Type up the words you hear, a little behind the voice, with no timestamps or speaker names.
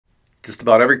Just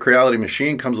about every Creality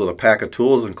machine comes with a pack of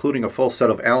tools, including a full set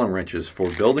of Allen wrenches for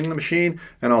building the machine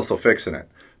and also fixing it.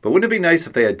 But wouldn't it be nice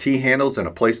if they had T-handles and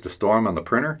a place to store them on the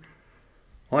printer?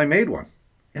 Well, I made one,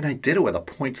 and I did it with a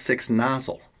 0.6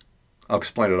 nozzle. I'll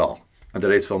explain it all on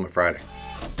today's Filament Friday.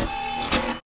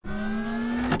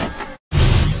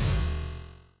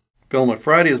 Filament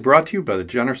Friday is brought to you by the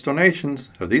generous donations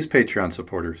of these Patreon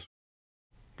supporters.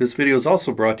 This video is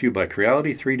also brought to you by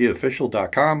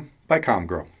Creality3dofficial.com by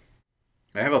ComGrow.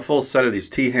 I have a full set of these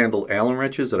T-handle Allen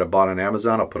wrenches that I bought on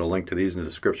Amazon. I'll put a link to these in the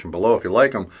description below if you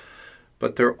like them.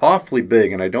 But they're awfully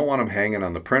big, and I don't want them hanging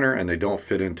on the printer, and they don't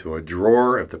fit into a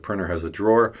drawer if the printer has a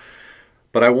drawer.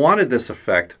 But I wanted this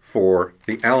effect for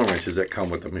the Allen wrenches that come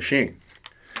with the machine.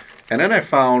 And then I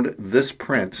found this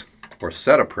print, or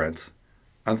set of prints,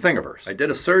 on Thingiverse. I did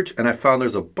a search and I found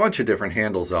there's a bunch of different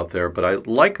handles out there, but I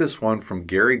like this one from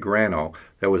Gary Grano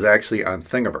that was actually on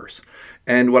Thingiverse.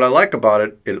 And what I like about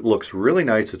it, it looks really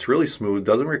nice, it's really smooth,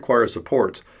 doesn't require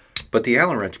supports, but the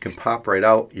Allen wrench can pop right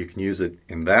out. You can use it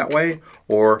in that way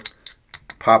or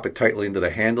pop it tightly into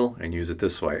the handle and use it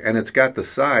this way. And it's got the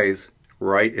size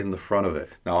right in the front of it.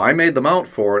 Now I made the mount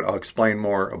for it, I'll explain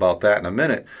more about that in a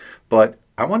minute, but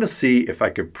I want to see if I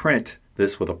could print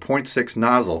this with a 0.6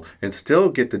 nozzle and still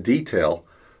get the detail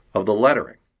of the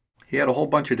lettering. He had a whole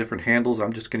bunch of different handles.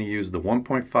 I'm just going to use the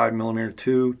 1.5 millimeter,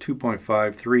 2,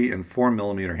 2.5, 3, and 4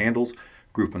 millimeter handles,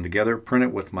 group them together, print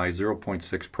it with my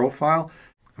 0.6 profile.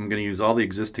 I'm going to use all the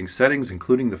existing settings,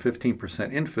 including the 15%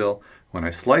 infill. When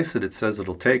I slice it, it says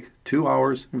it'll take 2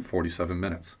 hours and 47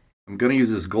 minutes. I'm going to use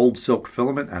this gold silk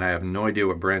filament, and I have no idea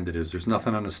what brand it is. There's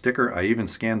nothing on the sticker. I even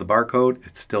scanned the barcode.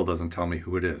 It still doesn't tell me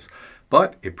who it is.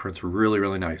 But it prints really,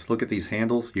 really nice. Look at these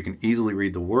handles. You can easily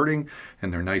read the wording,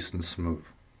 and they're nice and smooth.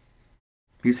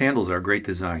 These handles are a great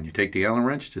design. You take the Allen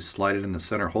wrench, just slide it in the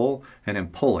center hole, and then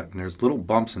pull it. And there's little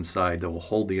bumps inside that will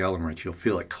hold the Allen wrench. You'll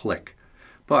feel it click.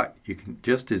 But you can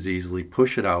just as easily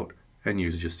push it out and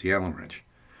use just the Allen wrench.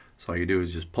 So all you do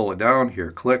is just pull it down, hear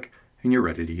a click, and you're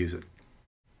ready to use it.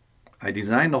 I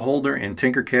designed the holder in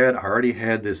Tinkercad. I already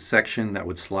had this section that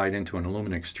would slide into an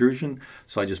aluminum extrusion,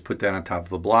 so I just put that on top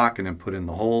of a block and then put in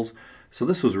the holes. So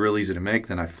this was real easy to make.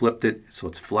 Then I flipped it so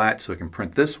it's flat so I can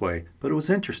print this way, but it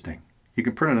was interesting. You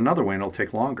can print it another way and it'll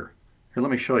take longer. Here,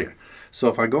 let me show you. So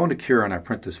if I go into Cure and I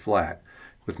print this flat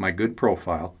with my Good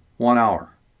Profile, 1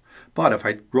 hour. But if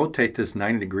I rotate this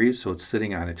 90 degrees so it's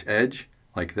sitting on its edge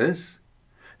like this,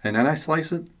 and then I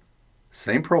slice it,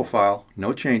 same profile,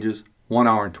 no changes, 1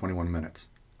 hour and 21 minutes.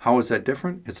 How is that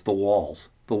different? It's the walls.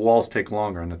 The walls take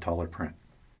longer on the taller print.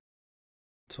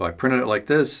 So I printed it like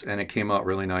this and it came out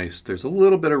really nice. There's a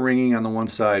little bit of ringing on the one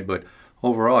side, but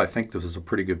overall I think this is a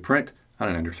pretty good print on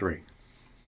an Ender 3.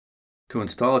 To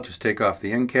install it, just take off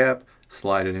the end cap,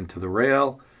 slide it into the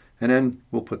rail, and then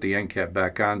we'll put the end cap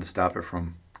back on to stop it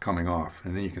from coming off.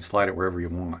 And then you can slide it wherever you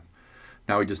want.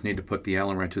 Now we just need to put the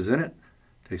Allen wrenches in it.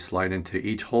 They slide into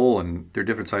each hole, and they're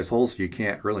different size holes, so you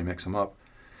can't really mix them up.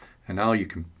 And now you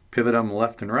can pivot them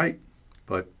left and right,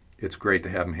 but it's great to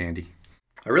have them handy.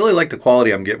 I really like the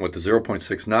quality I'm getting with the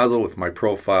 0.6 nozzle with my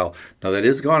profile. Now that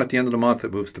is gone at the end of the month.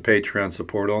 It moves to Patreon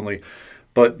support only.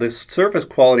 But the surface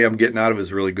quality I'm getting out of it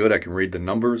is really good. I can read the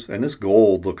numbers, and this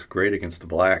gold looks great against the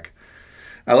black.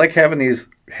 I like having these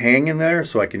hang in there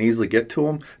so I can easily get to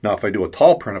them. Now if I do a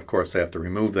tall print, of course I have to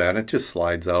remove that, and it just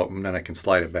slides out and then I can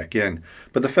slide it back in.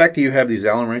 But the fact that you have these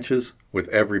Allen wrenches with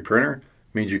every printer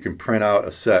means you can print out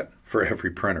a set for every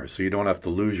printer, so you don't have to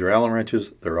lose your Allen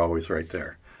wrenches. They're always right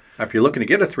there. Now if you're looking to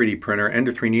get a 3D printer,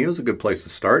 Ender 3 Neo is a good place to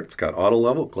start. It's got auto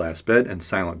level, glass bed, and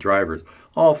silent drivers,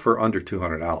 all for under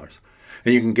 $200.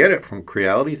 And you can get it from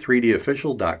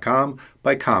Creality3dofficial.com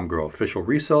by ComGrow, official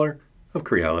reseller of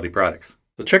Creality products.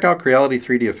 So check out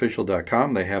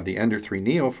Creality3dofficial.com. They have the Ender 3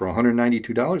 Neo for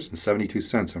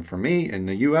 $192.72. And for me, in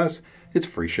the US, it's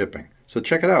free shipping. So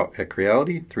check it out at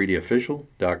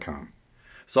Creality3dofficial.com.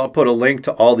 So I'll put a link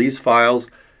to all these files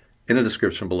in the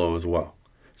description below as well.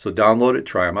 So download it,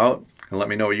 try them out, and let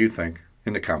me know what you think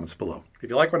in the comments below. If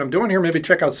you like what I'm doing here, maybe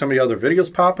check out some of the other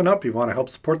videos popping up. If you want to help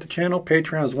support the channel,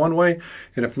 Patreon is one way.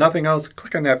 And if nothing else,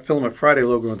 click on that Filament Friday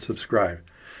logo and subscribe.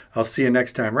 I'll see you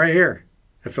next time right here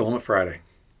at Filament Friday.